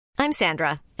I'm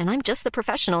Sandra, and I'm just the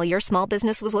professional your small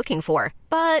business was looking for.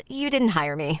 But you didn't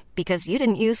hire me because you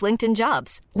didn't use LinkedIn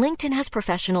Jobs. LinkedIn has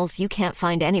professionals you can't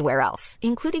find anywhere else,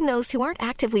 including those who aren't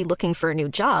actively looking for a new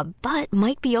job, but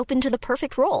might be open to the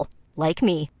perfect role, like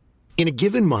me. In a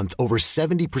given month, over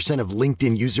 70% of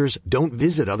LinkedIn users don't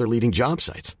visit other leading job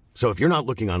sites. So if you're not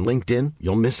looking on LinkedIn,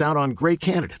 you'll miss out on great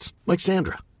candidates like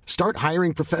Sandra. Start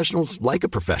hiring professionals like a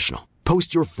professional.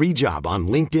 Post your free job on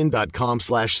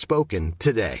linkedin.com/spoken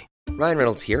today. Ryan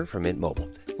Reynolds here from Mint Mobile.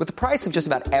 With the price of just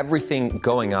about everything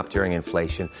going up during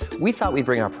inflation, we thought we'd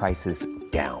bring our prices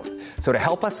down. So to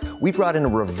help us, we brought in a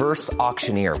reverse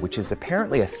auctioneer, which is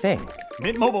apparently a thing.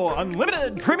 Mint Mobile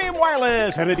Unlimited Premium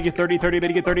Wireless. How to get 30, 30, bit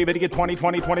to get 30, bit to get 20,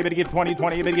 20, 20, bit to get 20,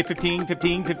 20, bit to get 15,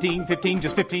 15, 15, 15,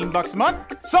 just $15 a month?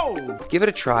 Sold! Give it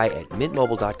a try at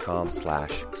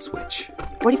mintmobile.com/switch.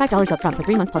 $45 up front for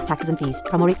 3 months plus taxes and fees.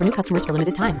 Promo rate for new customers for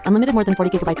limited time. Unlimited more than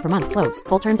 40 gigabytes per month. Slows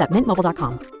full terms at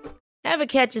mintmobile.com. Ever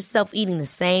catch yourself eating the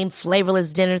same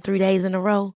flavorless dinner 3 days in a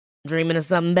row? Dreaming of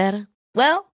something better?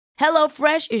 Well,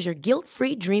 HelloFresh is your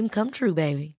guilt-free dream come true,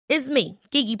 baby. It's me,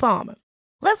 Keke Palmer.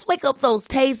 Let's wake up those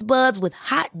taste buds with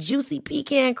hot, juicy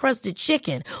pecan-crusted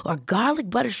chicken or garlic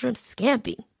butter shrimp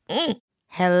scampi.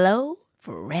 Hello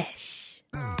Fresh.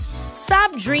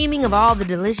 Stop dreaming of all the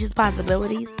delicious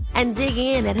possibilities and dig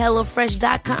in at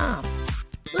HelloFresh.com.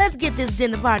 Let's get this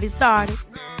dinner party started.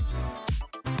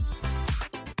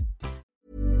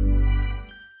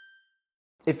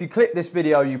 If you click this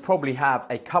video, you probably have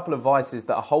a couple of vices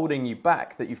that are holding you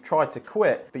back that you've tried to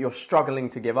quit, but you're struggling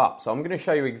to give up. So I'm going to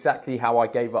show you exactly how I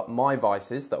gave up my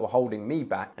vices that were holding me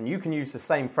back. And you can use the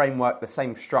same framework, the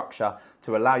same structure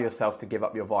to allow yourself to give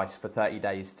up your vice for 30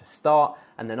 days to start.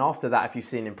 And then after that, if you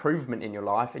see an improvement in your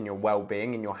life, in your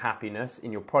well-being, in your happiness,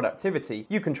 in your productivity,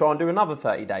 you can try and do another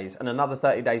 30 days and another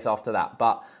 30 days after that.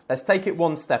 But let's take it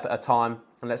one step at a time.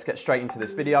 And let's get straight into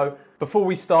this video. Before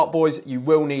we start, boys, you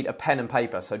will need a pen and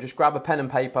paper. So just grab a pen and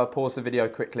paper, pause the video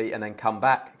quickly, and then come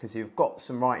back because you've got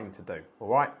some writing to do, all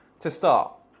right? To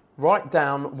start, write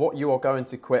down what you are going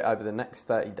to quit over the next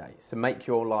 30 days to make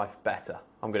your life better.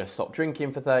 I'm going to stop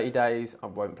drinking for 30 days. I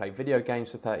won't play video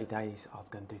games for 30 days. I was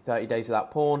going to do 30 days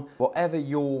without porn. Whatever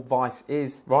your vice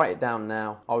is, write it down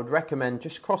now. I would recommend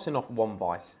just crossing off one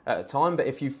vice at a time, but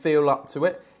if you feel up to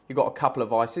it, you've got a couple of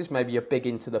vices, maybe you're big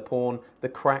into the porn, the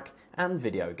crack, and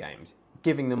video games.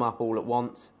 Giving them up all at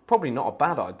once, probably not a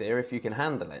bad idea if you can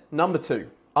handle it. Number 2,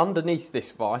 underneath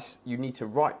this vice, you need to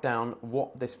write down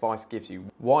what this vice gives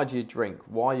you. Why do you drink?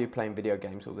 Why are you playing video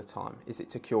games all the time? Is it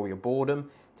to cure your boredom?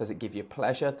 Does it give you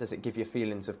pleasure? Does it give you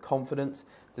feelings of confidence?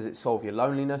 Does it solve your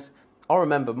loneliness? I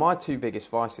remember my 2 biggest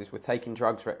vices were taking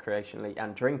drugs recreationally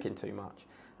and drinking too much.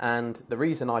 And the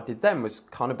reason I did them was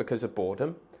kind of because of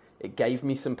boredom. It gave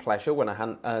me some pleasure when I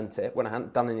hadn't earned it, when I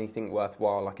hadn't done anything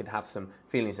worthwhile. I could have some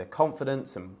feelings of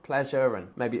confidence and pleasure, and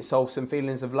maybe it solved some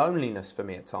feelings of loneliness for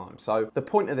me at times. So the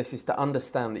point of this is to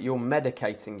understand that you're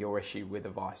medicating your issue with a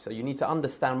vice. So you need to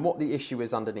understand what the issue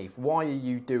is underneath. Why are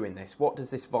you doing this? What does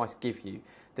this vice give you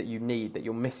that you need, that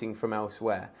you're missing from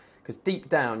elsewhere? Because deep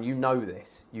down, you know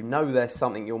this. You know there's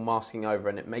something you're masking over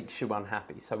and it makes you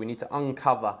unhappy. So we need to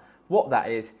uncover what that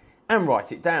is and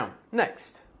write it down.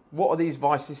 Next. What are these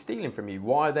vices stealing from you?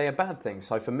 Why are they a bad thing?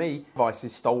 So for me,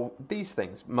 vices stole these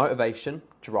things: motivation,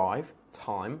 drive,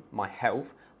 time, my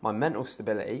health, my mental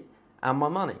stability, and my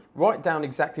money. Write down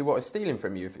exactly what is stealing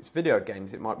from you. If it's video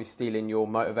games, it might be stealing your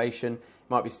motivation, it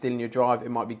might be stealing your drive,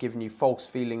 it might be giving you false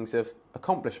feelings of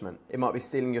accomplishment, it might be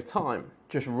stealing your time.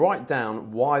 Just write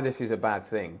down why this is a bad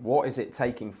thing. What is it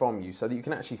taking from you so that you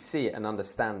can actually see it and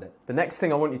understand it. The next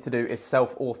thing I want you to do is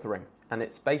self-authoring. And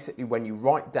it's basically when you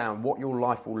write down what your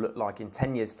life will look like in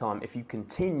 10 years' time if you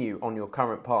continue on your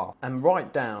current path, and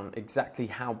write down exactly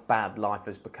how bad life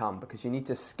has become, because you need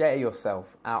to scare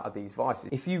yourself out of these vices.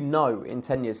 If you know in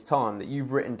 10 years' time that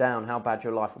you've written down how bad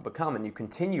your life will become and you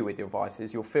continue with your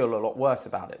vices, you'll feel a lot worse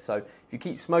about it. So if you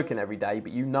keep smoking every day,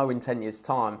 but you know in 10 years'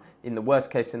 time, in the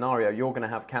worst case scenario, you're going to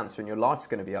have cancer and your life's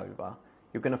going to be over,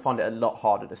 you're going to find it a lot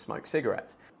harder to smoke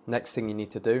cigarettes. Next thing you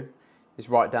need to do is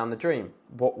write down the dream.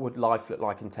 What would life look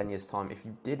like in 10 years' time if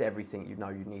you did everything you know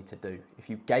you need to do? If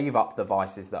you gave up the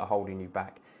vices that are holding you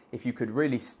back? If you could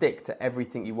really stick to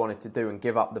everything you wanted to do and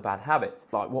give up the bad habits?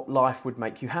 Like, what life would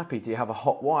make you happy? Do you have a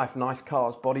hot wife, nice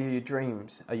cars, body of your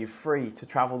dreams? Are you free to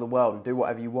travel the world and do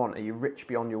whatever you want? Are you rich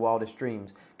beyond your wildest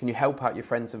dreams? Can you help out your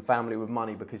friends and family with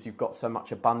money because you've got so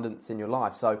much abundance in your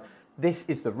life? So this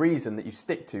is the reason that you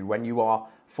stick to when you are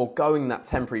foregoing that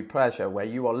temporary pleasure, where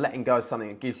you are letting go of something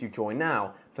that gives you joy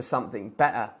now for something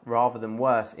better rather than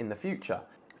worse in the future.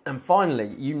 And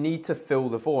finally, you need to fill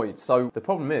the void. So the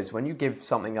problem is when you give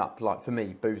something up, like for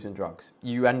me, booze and drugs,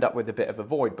 you end up with a bit of a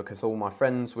void because all my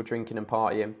friends were drinking and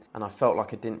partying and I felt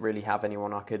like I didn't really have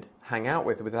anyone I could hang out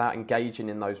with without engaging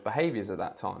in those behaviours at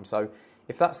that time. So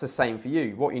if that's the same for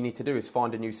you, what you need to do is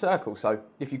find a new circle. So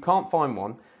if you can't find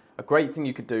one, a great thing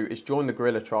you could do is join the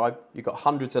Gorilla Tribe. You've got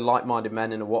hundreds of like-minded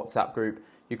men in a WhatsApp group.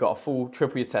 You've got a full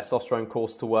triple your testosterone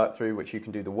course to work through, which you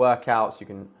can do the workouts, you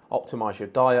can optimize your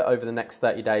diet over the next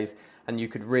 30 days, and you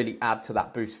could really add to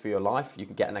that boost for your life. You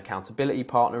could get an accountability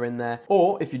partner in there.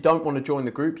 Or if you don't want to join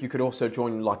the group, you could also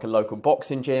join like a local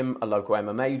boxing gym, a local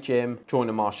MMA gym, join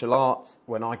a martial arts.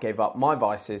 When I gave up my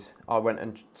vices, I went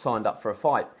and signed up for a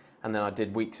fight. And then I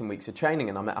did weeks and weeks of training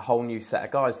and I met a whole new set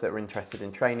of guys that were interested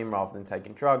in training rather than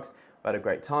taking drugs. We had a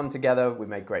great time together, we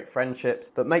made great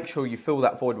friendships, but make sure you fill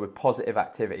that void with positive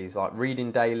activities like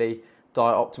reading daily,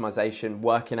 diet optimization,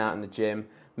 working out in the gym,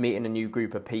 meeting a new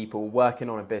group of people, working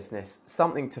on a business,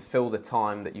 something to fill the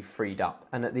time that you freed up.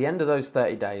 And at the end of those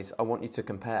 30 days, I want you to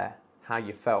compare how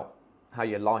you felt, how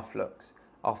your life looks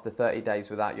after 30 days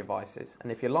without your vices.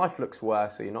 And if your life looks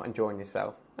worse or you're not enjoying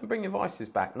yourself, then bring your vices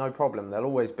back, no problem. They'll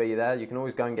always be there. You can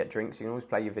always go and get drinks. You can always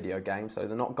play your video games, so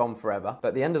they're not gone forever. But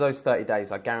at the end of those 30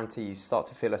 days, I guarantee you start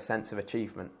to feel a sense of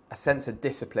achievement, a sense of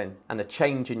discipline, and a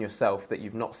change in yourself that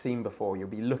you've not seen before. You'll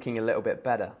be looking a little bit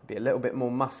better, be a little bit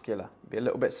more muscular, be a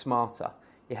little bit smarter.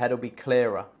 Your head will be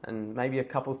clearer, and maybe a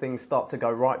couple things start to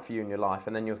go right for you in your life,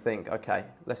 and then you'll think, okay,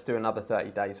 let's do another 30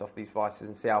 days off these vices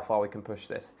and see how far we can push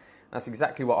this. That's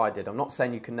exactly what I did. I'm not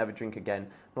saying you can never drink again.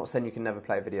 I'm not saying you can never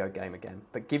play a video game again.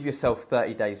 But give yourself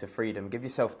 30 days of freedom. Give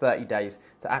yourself 30 days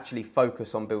to actually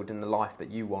focus on building the life that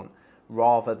you want,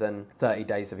 rather than 30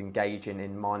 days of engaging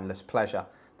in mindless pleasure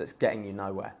that's getting you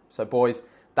nowhere. So boys,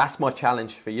 that's my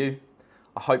challenge for you.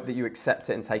 I hope that you accept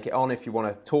it and take it on. If you want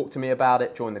to talk to me about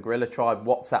it, join the Gorilla Tribe,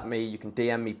 WhatsApp me. You can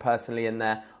DM me personally in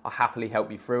there. I'll happily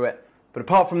help you through it. But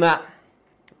apart from that,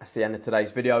 that's the end of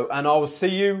today's video, and I will see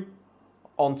you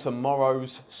on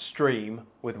tomorrow's stream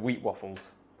with Wheat Waffles.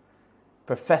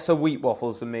 Professor Wheat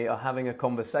Waffles and me are having a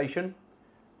conversation,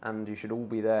 and you should all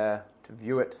be there to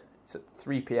view it. It's at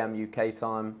 3 p.m. UK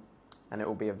time, and it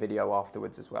will be a video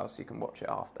afterwards as well, so you can watch it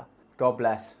after. God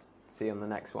bless. See you on the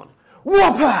next one.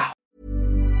 Whopper!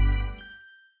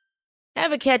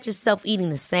 Ever catch yourself eating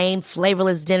the same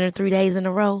flavorless dinner 3 days in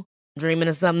a row? Dreaming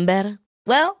of something better?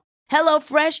 Well,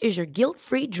 HelloFresh is your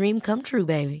guilt-free dream come true,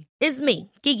 baby. It's me,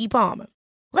 Keke Palmer.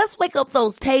 Let's wake up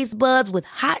those taste buds with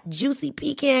hot, juicy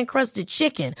pecan-crusted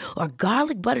chicken or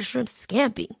garlic butter shrimp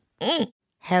scampi.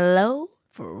 Hello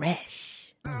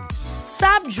Fresh.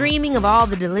 Stop dreaming of all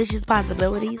the delicious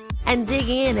possibilities and dig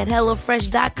in at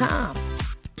HelloFresh.com.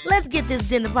 Let's get this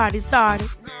dinner party started.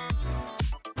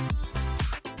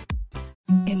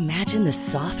 Imagine the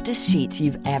softest sheets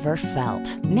you've ever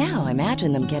felt. Now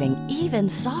imagine them getting even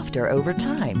softer over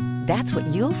time. That's what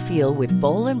you'll feel with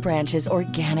Boll & Branch's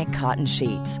organic cotton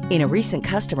sheets. In a recent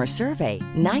customer survey,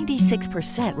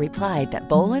 96% replied that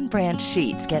Boll & Branch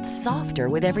sheets get softer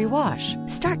with every wash.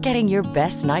 Start getting your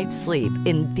best night's sleep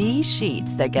in these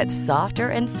sheets that get softer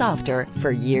and softer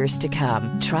for years to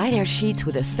come. Try their sheets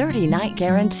with a 30-night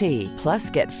guarantee.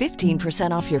 Plus, get 15%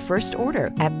 off your first order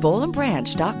at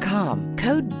bollandbranch.com.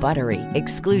 Code BUTTERY.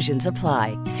 Exclusions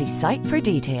apply. See site for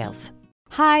details.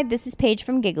 Hi, this is Paige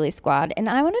from Giggly Squad, and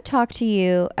I want to talk to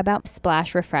you about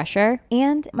Splash Refresher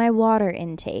and my water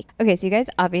intake. Okay, so you guys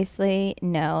obviously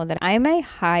know that I'm a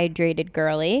hydrated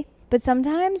girly, but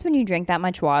sometimes when you drink that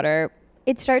much water,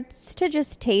 it starts to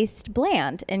just taste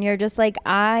bland, and you're just like,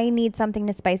 I need something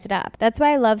to spice it up. That's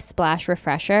why I love Splash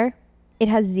Refresher. It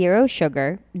has 0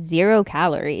 sugar, 0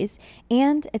 calories,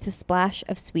 and it's a splash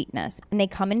of sweetness. And they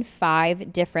come in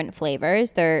 5 different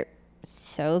flavors. They're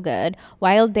so good.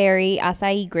 Wild berry,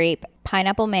 acai grape,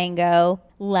 pineapple mango,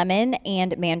 lemon,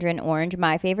 and mandarin orange.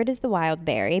 My favorite is the wild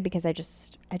berry because I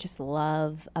just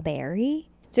love a berry.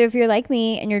 So if you're like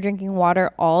me and you're drinking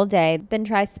water all day, then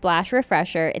try Splash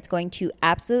Refresher. It's going to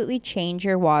absolutely change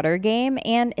your water game,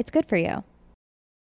 and it's good for you.